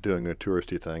 Doing a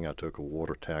touristy thing, I took a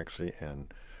water taxi,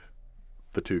 and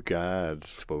the two guides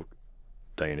spoke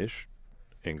Danish,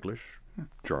 English,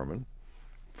 German,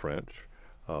 French.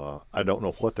 I don't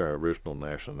know what their original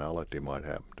nationality might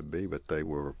happen to be, but they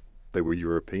were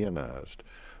Europeanized.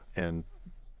 And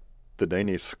the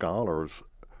Danish scholars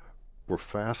were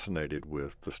fascinated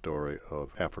with the story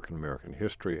of African American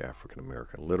history, African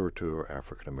American literature,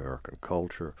 African American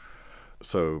culture.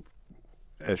 So,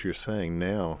 as you're saying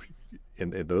now,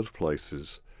 in those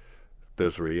places,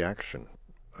 there's a reaction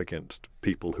against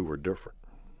people who are different.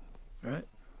 Right.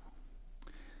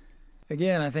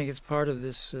 Again, I think it's part of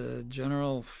this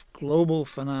general global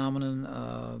phenomenon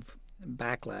of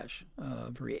backlash,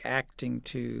 of reacting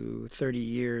to 30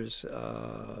 years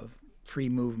of free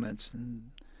movements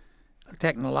and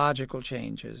technological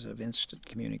changes, of instant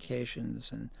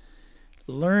communications, and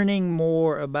learning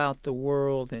more about the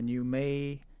world than you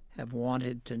may have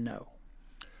wanted to know.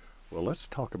 Well, let's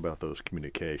talk about those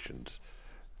communications.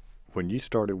 When you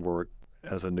started work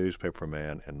as a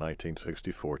newspaperman in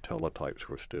 1964, teletypes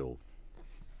were still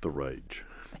the rage.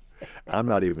 I'm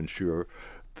not even sure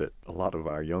that a lot of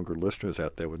our younger listeners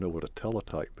out there would know what a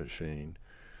teletype machine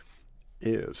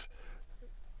is.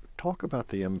 Talk about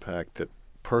the impact that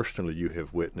personally you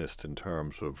have witnessed in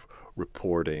terms of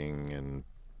reporting and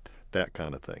that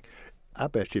kind of thing. I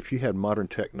bet you if you had modern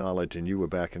technology and you were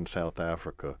back in South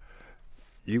Africa,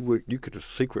 you could have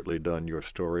secretly done your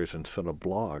stories and sent a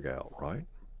blog out, right?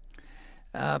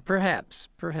 Perhaps.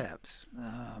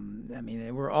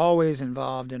 We're always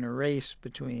involved in a race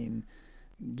between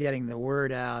getting the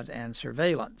word out and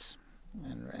surveillance,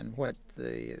 and what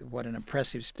an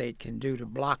oppressive state can do to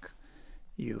block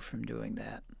you from doing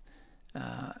that.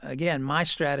 Again, my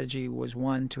strategy was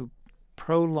one to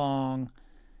prolong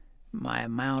my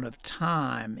amount of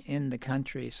time in the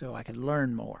country so I could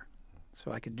learn more,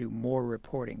 so I could do more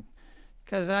reporting,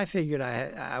 because I figured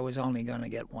I was only going to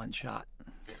get one shot.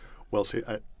 Well, see,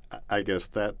 I guess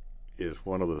that is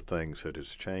one of the things that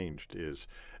has changed, is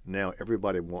now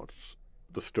everybody wants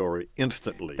the story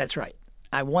instantly. That's right.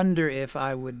 I wonder if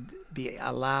I would be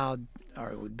allowed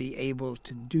or would be able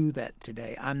to do that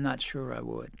today. I'm not sure I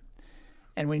would.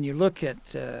 And when you look at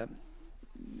the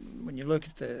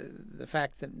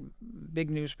fact that big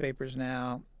newspapers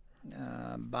now,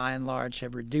 by and large,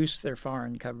 have reduced their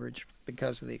foreign coverage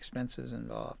because of the expenses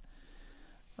involved.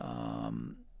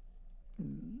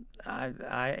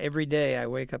 Every day I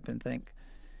wake up and think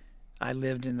I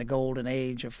lived in the golden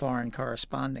age of foreign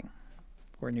corresponding,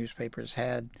 where newspapers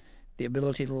had the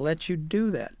ability to let you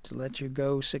do that, to let you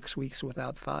go 6 weeks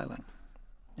without filing,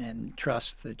 and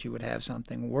trust that you would have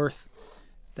something worth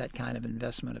that kind of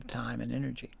investment of time and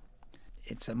energy.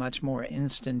 It's a much more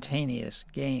instantaneous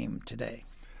game today.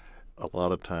 A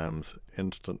lot of times,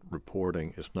 instant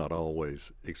reporting is not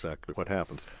always exactly what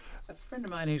happens. A friend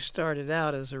of mine who started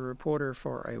out as a reporter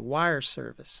for a wire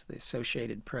service, the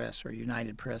Associated Press or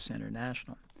United Press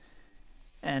International,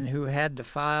 and who had to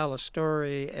file a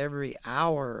story every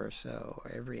hour or so,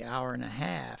 every hour and a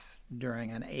half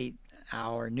during an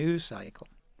 8-hour news cycle,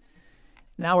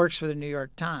 now works for the New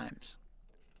York Times.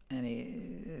 And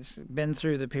he's been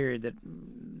through the period that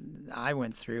I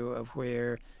went through of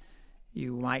where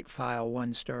you might file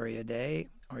one story a day,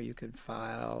 or you could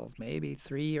file maybe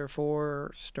 3 or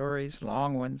 4 stories,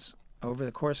 long ones, over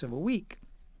the course of a week.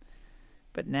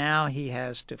 But now he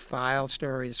has to file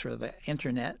stories for the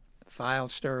internet, file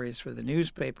stories for the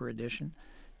newspaper edition,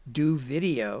 do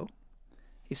video.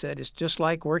 He said it's just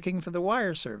like working for the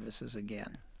wire services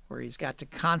again, where he's got to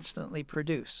constantly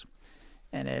produce.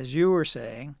 And as you were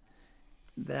saying,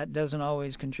 that doesn't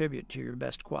always contribute to your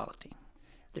best quality.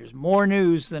 There's more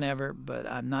news than ever, but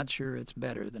I'm not sure it's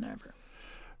better than ever.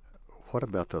 What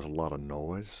about there's a lot of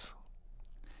noise?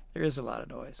 There is a lot of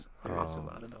noise. There is a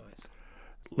lot of noise.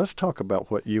 Let's talk about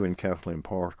what you and Kathleen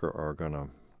Parker are going to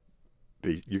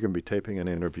be. You're going to be taping an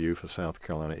interview for South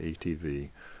Carolina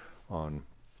ETV on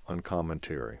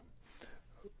commentary.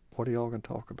 What are y'all going to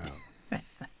talk about?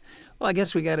 Well, I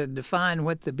guess we got to define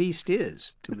what the beast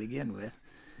is to begin with.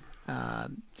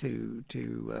 To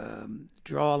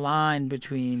draw a line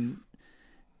between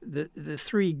the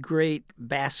 3 great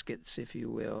baskets, if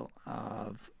you will,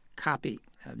 of copy,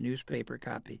 of newspaper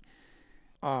copy,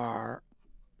 are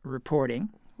reporting,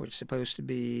 which is supposed to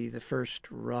be the first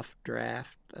rough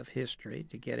draft of history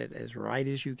to get it as right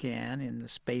as you can in the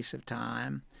space of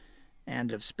time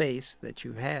and of space that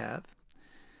you have,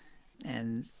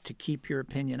 and to keep your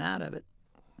opinion out of it.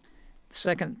 The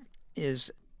second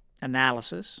is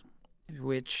analysis,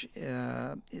 which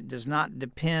it does not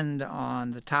depend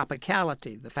on the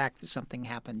topicality, the fact that something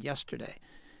happened yesterday.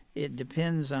 It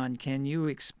depends on, can you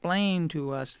explain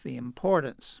to us the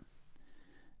importance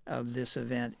of this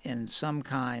event in some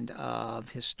kind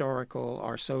of historical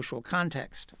or social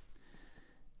context?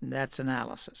 That's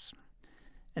analysis.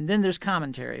 And then there's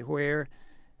commentary, where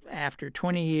after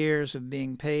 20 years of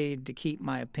being paid to keep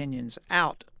my opinions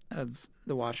out of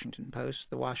the Washington Post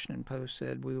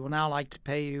said, we will now like to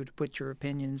pay you to put your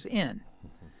opinions in.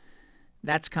 Mm-hmm.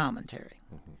 That's commentary.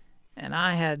 Mm-hmm. And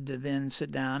I had to then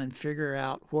sit down and figure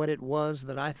out what it was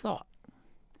that I thought.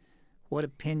 What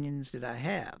opinions did I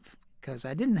have? Because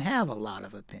I didn't have a lot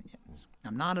of opinions.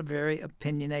 I'm not a very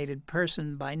opinionated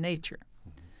person by nature.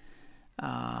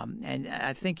 Mm-hmm. And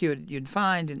I think you'd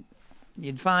find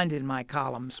in my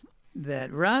columns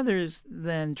that rather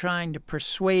than trying to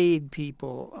persuade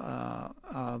people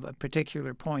of a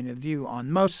particular point of view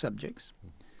on most subjects,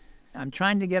 I'm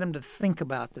trying to get them to think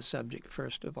about the subject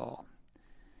first of all,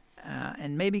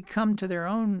 and maybe come to their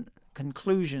own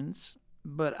conclusions,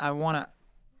 but I want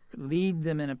to lead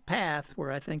them in a path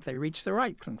where I think they reach the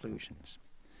right conclusions.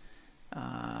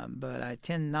 But I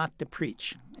tend not to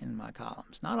preach in my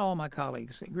columns. Not all my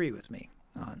colleagues agree with me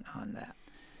on that.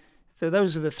 So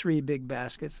those are the 3 big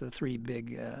baskets, the 3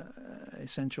 big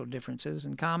essential differences.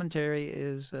 And commentary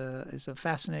is a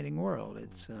fascinating world.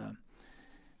 It's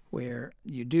where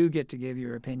you do get to give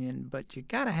your opinion, but you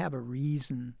got to have a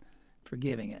reason for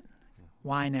giving it.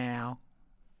 Why now?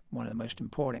 One of the most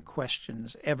important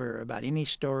questions ever about any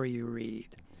story you read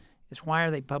is, why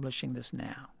are they publishing this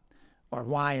now? Or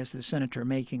why is the senator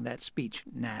making that speech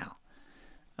now?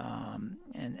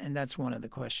 And that's one of the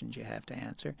questions you have to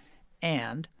answer.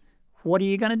 And what are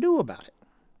you going to do about it?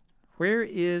 Where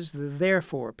is the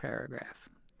therefore paragraph?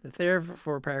 The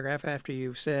therefore paragraph, after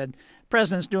you've said, the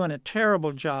president's doing a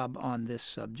terrible job on this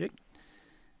subject,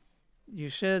 you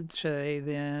should say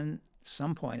then,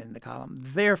 some point in the column,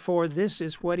 therefore this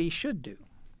is what he should do.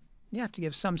 You have to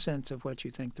give some sense of what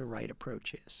you think the right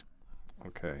approach is.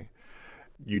 Okay.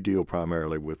 You deal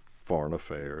primarily with foreign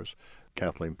affairs.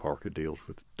 Kathleen Parker deals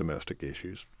with domestic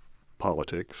issues,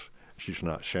 politics. She's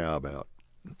not shy about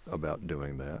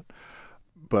doing that.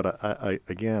 But I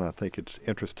think it's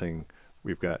interesting.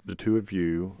 We've got the 2 of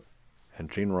you and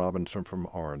Gene Robinson from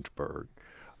Orangeburg,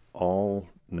 all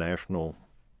national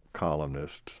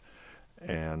columnists.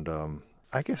 And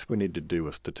I guess we need to do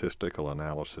a statistical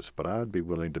analysis, but I'd be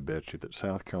willing to bet you that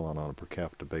South Carolina on a per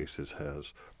capita basis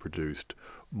has produced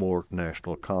more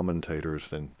national commentators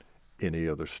than any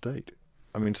other state.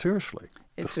 I mean, seriously.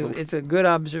 It's a good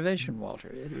observation, Walter.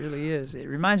 It really is. It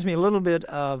reminds me a little bit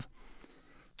of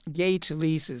Gay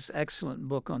Talese's excellent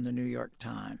book on the New York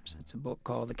Times. It's a book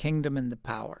called The Kingdom and the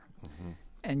Power. Mm-hmm.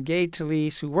 And Gay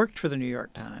Talese, who worked for the New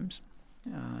York Times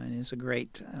and is a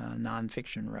great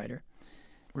nonfiction writer,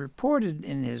 reported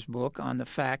in his book on the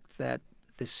fact that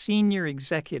the senior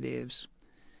executives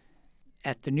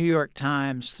at the New York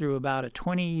Times through about a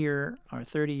 20-year or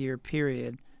 30-year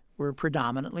period were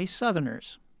predominantly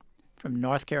Southerners from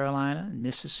North Carolina and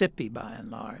Mississippi by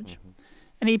and large. Mm-hmm.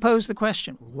 And he posed the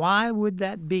question, why would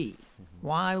that be? Mm-hmm.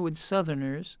 Why would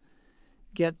Southerners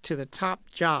get to the top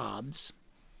jobs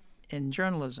in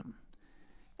journalism?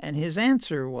 And his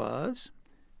answer was,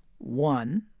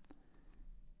 one,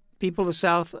 people of the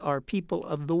South are people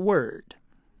of the word.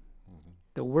 Mm-hmm.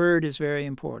 The word is very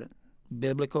important,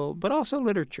 biblical, but also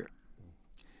literature.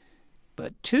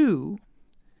 But two,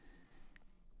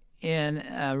 in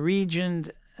a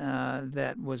region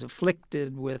that was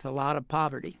afflicted with a lot of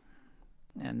poverty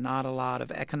and not a lot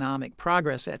of economic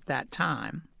progress at that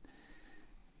time,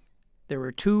 there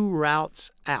were two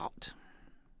routes out.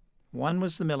 One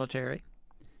was the military,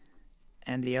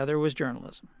 and the other was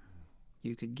journalism.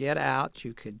 You could get out,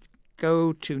 you could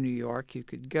go to New York, you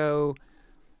could go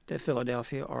to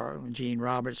Philadelphia, or Gene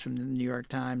Roberts from the New York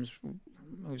Times,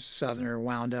 who's a Southerner,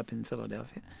 wound up in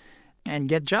Philadelphia, and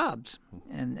get jobs.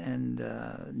 And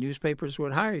newspapers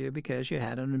would hire you because you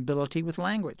had an ability with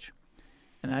language.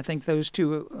 And I think those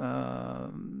two,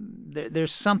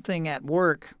 there's something at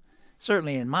work,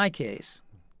 certainly in my case,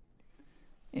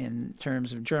 in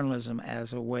terms of journalism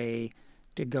as a way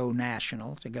to go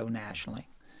nationally,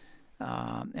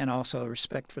 and also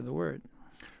respect for the word.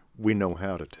 We know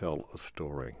how to tell a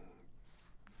story.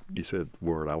 You said the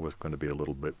word. I was going to be a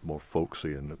little bit more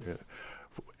folksy, and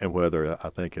whether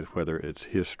it's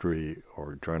history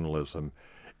or journalism,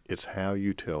 it's how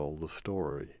you tell the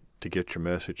story to get your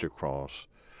message across.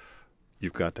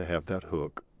 You've got to have that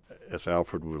hook. As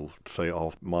Alfred will say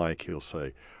off mic, he'll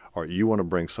say, all right, you want to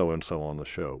bring so-and-so on the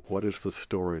show. What is the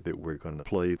story that we're going to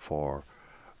play for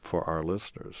our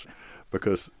listeners?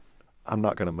 Because I'm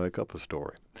not going to make up a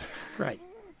story. Right.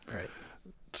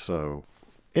 So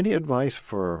any advice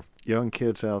for young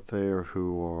kids out there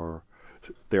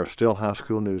there are still high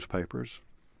school newspapers.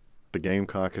 The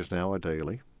Gamecock is now a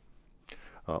daily.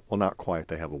 Well, not quite.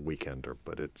 They have a weekender,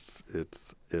 but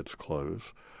it's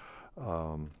close.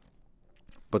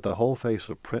 But the whole face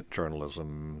of print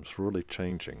journalism is really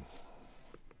changing.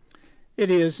 It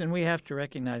is, and we have to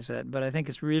recognize that. But I think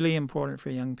it's really important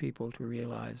for young people to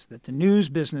realize that the news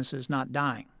business is not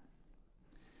dying.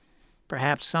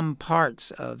 Perhaps some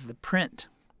parts of the print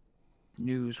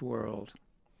news world,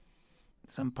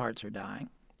 some parts are dying,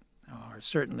 or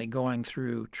certainly going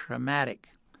through traumatic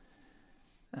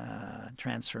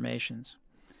transformations.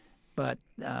 But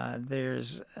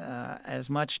there's as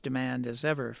much demand as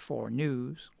ever for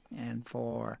news and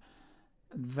for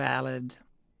valid,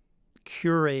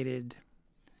 curated,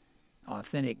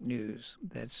 authentic news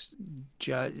that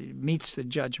meets the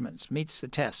judgments, meets the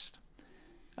test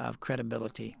of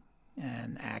credibility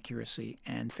and accuracy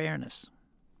and fairness.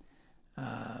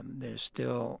 There's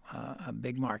still a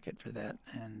big market for that,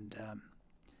 and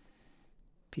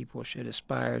people should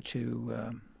aspire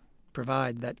to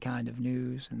provide that kind of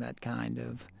news and that kind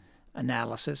of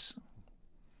analysis,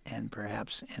 and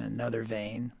perhaps in another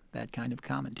vein, that kind of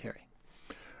commentary.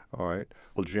 All right.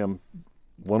 Well, Jim,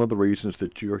 one of the reasons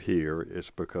that you're here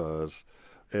is because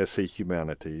SC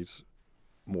Humanities,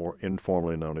 more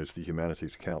informally known as the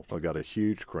Humanities Council, got a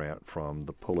huge grant from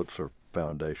the Pulitzer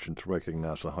Foundation to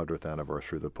recognize the 100th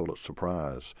anniversary of the Pulitzer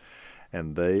Prize.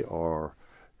 And they are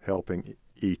helping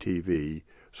ETV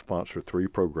sponsor 3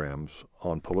 programs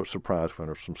on Pulitzer Prize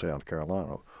winners from South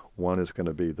Carolina. One is going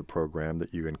to be the program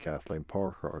that you and Kathleen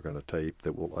Parker are going to tape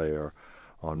that will air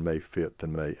on May 5th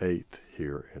and May 8th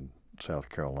here in South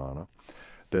Carolina.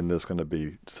 Then there's going to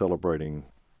be celebrating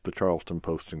the Charleston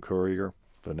Post and Courier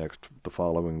the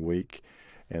following week.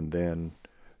 And then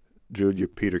Julia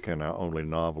Peterkin, our only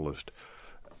novelist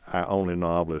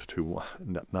who,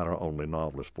 not our only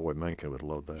novelist, boy, Mencken would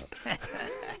love that.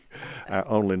 Our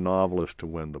only novelist to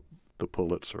win the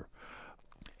Pulitzer.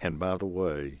 And by the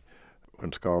way,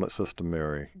 when Scarlet Sister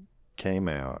Mary came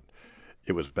out,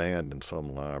 it was banned in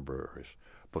some libraries,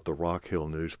 but the Rock Hill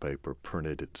newspaper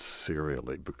printed it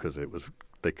serially because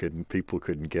people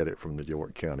couldn't get it from the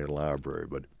York County Library,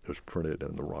 but it was printed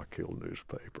in the Rock Hill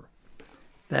newspaper.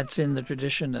 That's in the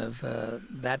tradition of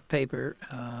that paper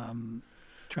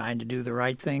trying to do the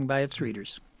right thing by its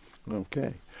readers.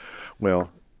 Okay.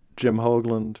 Well, Jim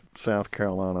Hoagland, South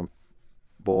Carolina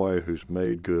boy who's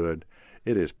made good.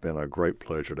 It has been a great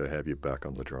pleasure to have you back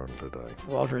on the Journal today.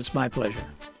 Walter, it's my pleasure.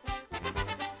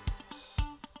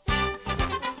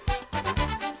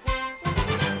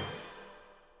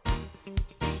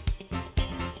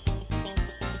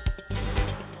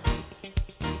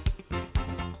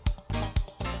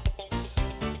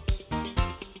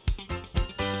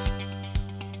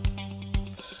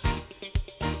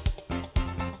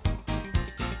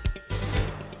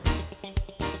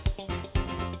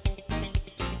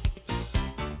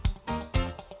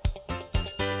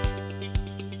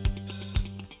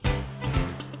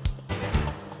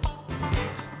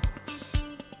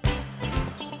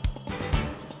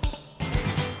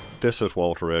 This is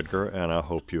Walter Edgar, and I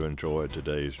hope you enjoyed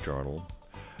today's journal.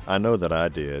 I know that I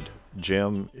did.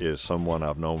 Jim is someone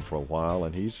I've known for a while,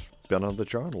 and he's been on the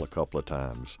journal a couple of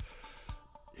times.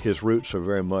 His roots are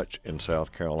very much in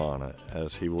South Carolina.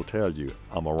 As he will tell you,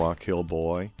 I'm a Rock Hill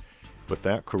boy. But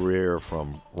that career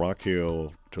from Rock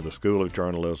Hill to the School of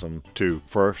Journalism to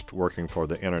first working for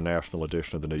the international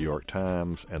edition of the New York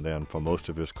Times and then for most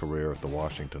of his career at the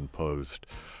Washington Post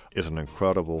is an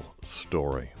incredible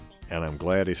story. And I'm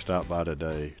glad he stopped by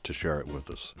today to share it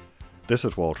with us. This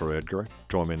is Walter Edgar.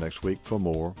 Join me next week for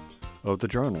more of The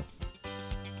Journal.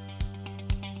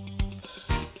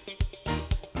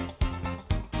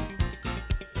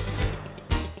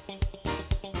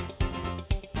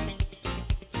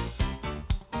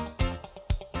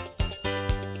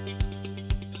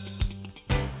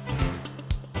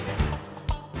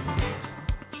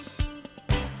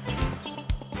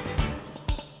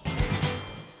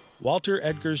 Walter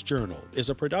Edgar's Journal is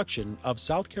a production of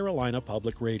South Carolina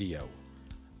Public Radio.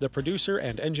 The producer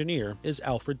and engineer is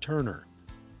Alfred Turner.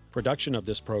 Production of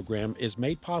this program is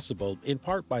made possible in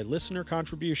part by listener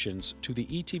contributions to the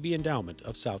ETB Endowment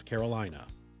of South Carolina.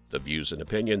 The views and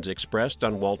opinions expressed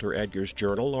on Walter Edgar's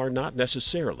Journal are not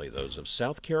necessarily those of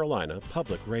South Carolina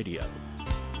Public Radio.